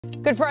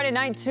Good Friday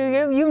night to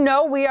you. You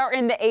know we are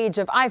in the age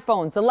of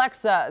iPhones,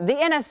 Alexa, the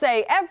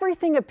NSA.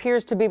 Everything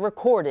appears to be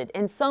recorded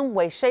in some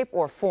way, shape,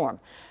 or form.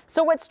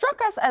 So it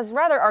struck us as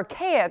rather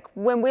archaic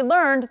when we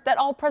learned that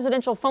all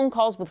presidential phone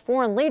calls with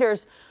foreign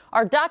leaders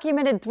are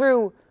documented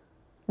through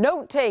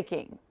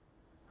note-taking.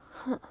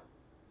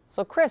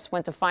 So Chris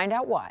went to find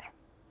out why.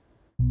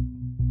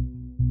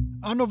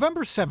 On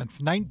November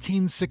 7th,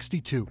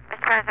 1962,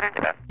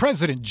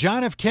 President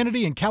John F.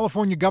 Kennedy and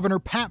California Governor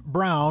Pat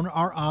Brown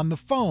are on the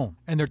phone,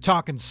 and they're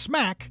talking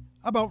smack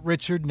about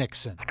Richard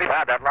Nixon.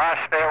 Wow, that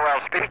last farewell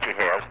speech of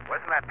his,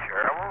 wasn't that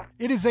terrible?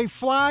 It is a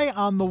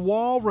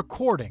fly-on-the-wall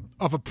recording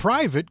of a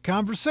private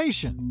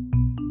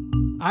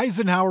conversation.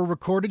 Eisenhower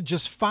recorded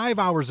just 5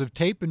 hours of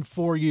tape in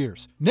 4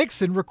 years.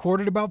 Nixon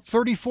recorded about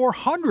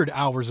 3,400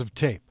 hours of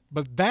tape.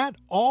 But that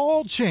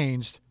all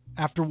changed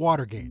after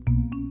Watergate.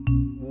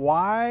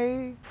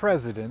 Why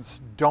presidents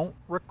don't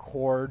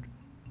record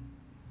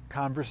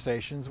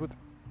conversations with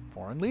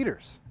foreign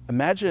leaders.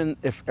 Imagine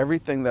if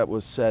everything that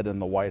was said in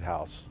the White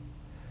House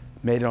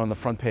made it on the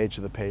front page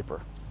of the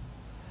paper.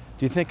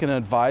 Do you think an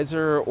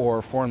advisor or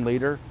a foreign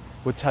leader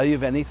would tell you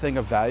of anything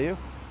of value?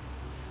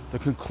 The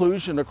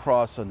conclusion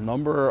across a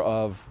number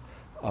of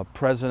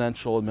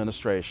presidential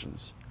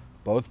administrations,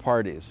 both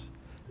parties,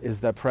 is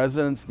that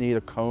presidents need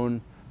a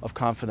cone of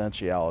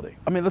confidentiality.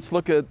 I mean, let's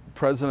look at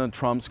President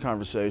Trump's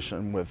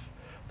conversation with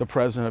the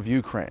president of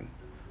Ukraine,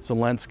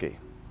 Zelensky,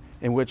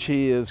 in which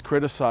he is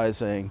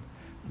criticizing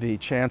the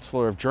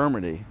Chancellor of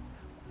Germany,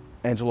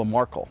 Angela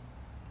Merkel.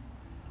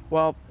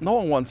 Well, no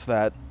one wants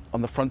that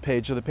on the front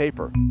page of the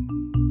paper.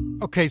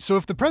 Okay, so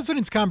if the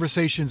president's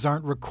conversations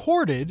aren't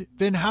recorded,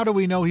 then how do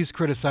we know he's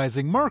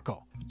criticizing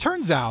Merkel?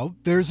 Turns out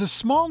there's a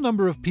small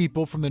number of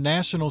people from the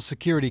National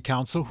Security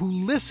Council who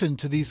listen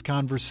to these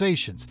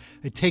conversations.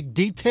 They take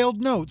detailed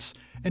notes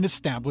and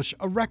establish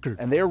a record.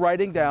 And they're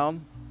writing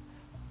down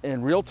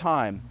in real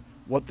time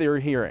what they're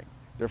hearing.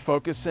 They're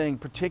focusing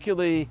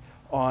particularly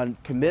on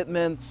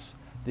commitments,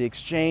 the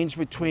exchange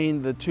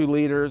between the two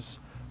leaders,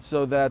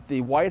 so that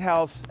the White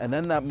House and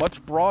then that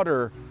much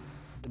broader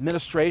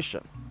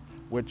administration,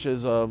 which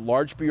is a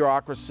large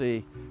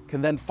bureaucracy,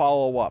 can then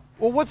follow up.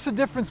 Well, what's the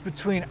difference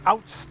between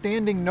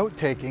outstanding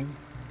note-taking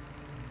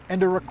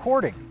and a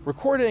recording?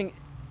 Recording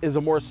is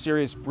a more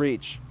serious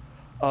breach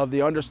of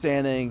the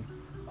understanding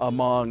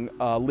among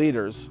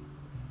leaders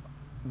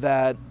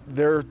that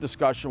their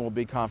discussion will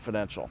be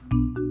confidential.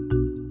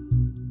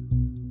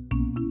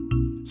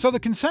 So the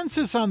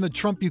consensus on the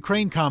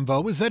Trump-Ukraine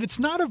convo is that it's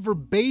not a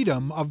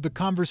verbatim of the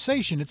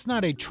conversation. It's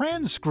not a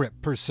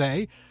transcript per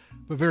se,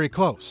 but very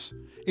close.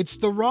 It's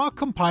the raw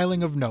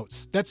compiling of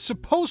notes that's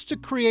supposed to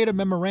create a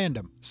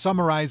memorandum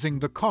summarizing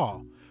the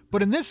call.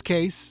 But in this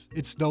case,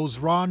 it's those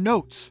raw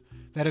notes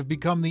that have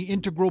become the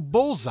integral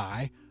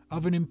bullseye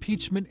of an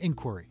impeachment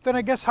inquiry. Then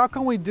I guess how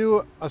can we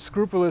do a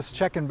scrupulous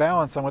check and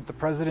balance on what the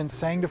president's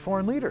saying to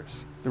foreign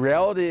leaders? The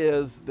reality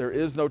is there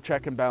is no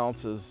check and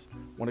balances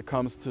when it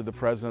comes to the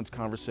president's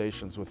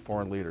conversations with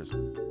foreign leaders.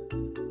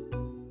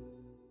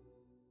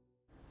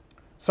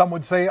 Some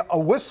would say a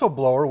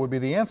whistleblower would be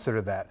the answer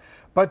to that.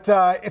 But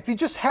if you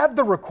just had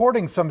the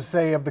recording, some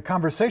say, of the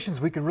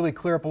conversations, we could really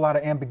clear up a lot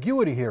of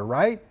ambiguity here,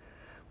 right?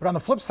 But on the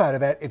flip side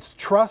of that, it's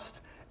trust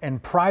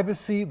and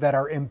privacy that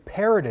are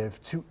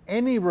imperative to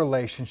any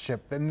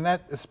relationship, and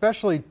that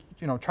especially,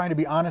 trying to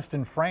be honest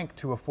and frank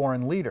to a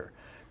foreign leader.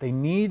 They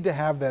need to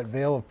have that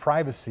veil of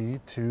privacy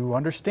to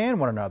understand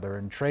one another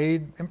and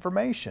trade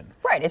information.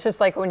 Right. It's just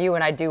like when you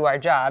and I do our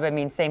job. I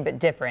mean, same but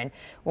different.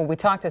 When we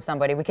talk to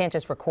somebody, we can't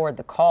just record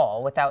the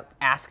call without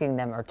asking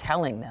them or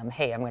telling them,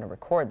 hey, I'm going to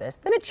record this.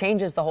 Then it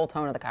changes the whole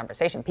tone of the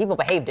conversation. People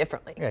behave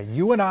differently. Yeah,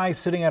 you and I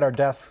sitting at our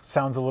desks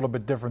sounds a little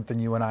bit different than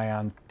you and I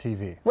on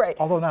TV. Right.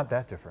 Although not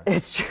that different.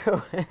 It's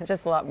true.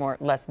 Just a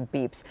lot less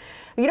beeps.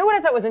 You know what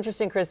I thought was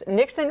interesting, Chris?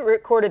 Nixon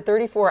recorded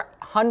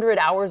 3,400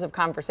 hours of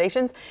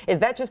conversations. Is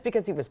that just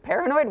because he was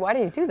paranoid? Why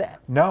did he do that?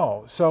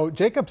 No. So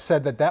Jacob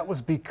said that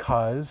was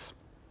because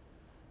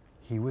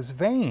he was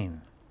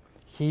vain.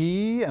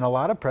 He and a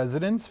lot of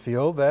presidents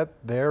feel that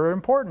they're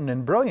important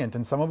and brilliant,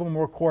 and some of them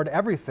record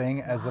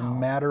everything as a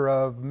matter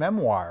of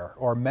memoir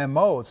or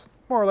memos,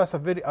 more or less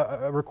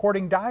a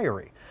recording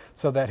diary,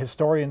 so that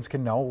historians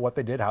can know what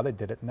they did, how they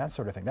did it, and that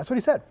sort of thing. That's what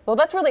he said. Well,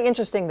 that's really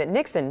interesting that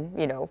Nixon,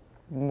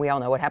 we all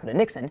know what happened to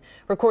Nixon,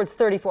 records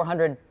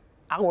 3,400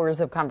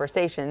 hours of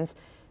conversations.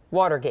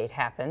 Watergate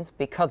happens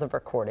because of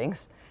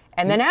recordings.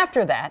 And then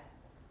after that,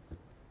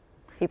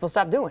 people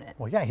stop doing it.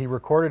 Well, yeah, he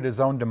recorded his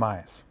own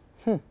demise.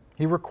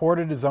 He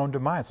recorded his own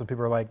demise. So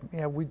people are like,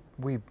 yeah, we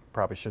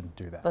probably shouldn't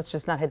do that. Let's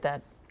just not hit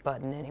that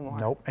button anymore.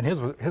 Nope. And his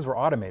were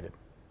automated.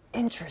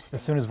 Interesting.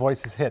 As soon as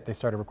voices hit, they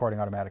started recording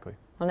automatically.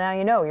 Well, now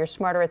you know. You're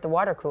smarter at the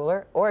water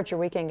cooler or at your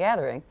weekend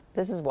gathering.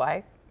 This is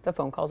why the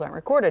phone calls aren't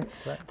recorded.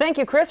 Right. Thank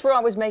you, Chris, for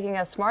always making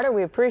us smarter.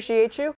 We appreciate you.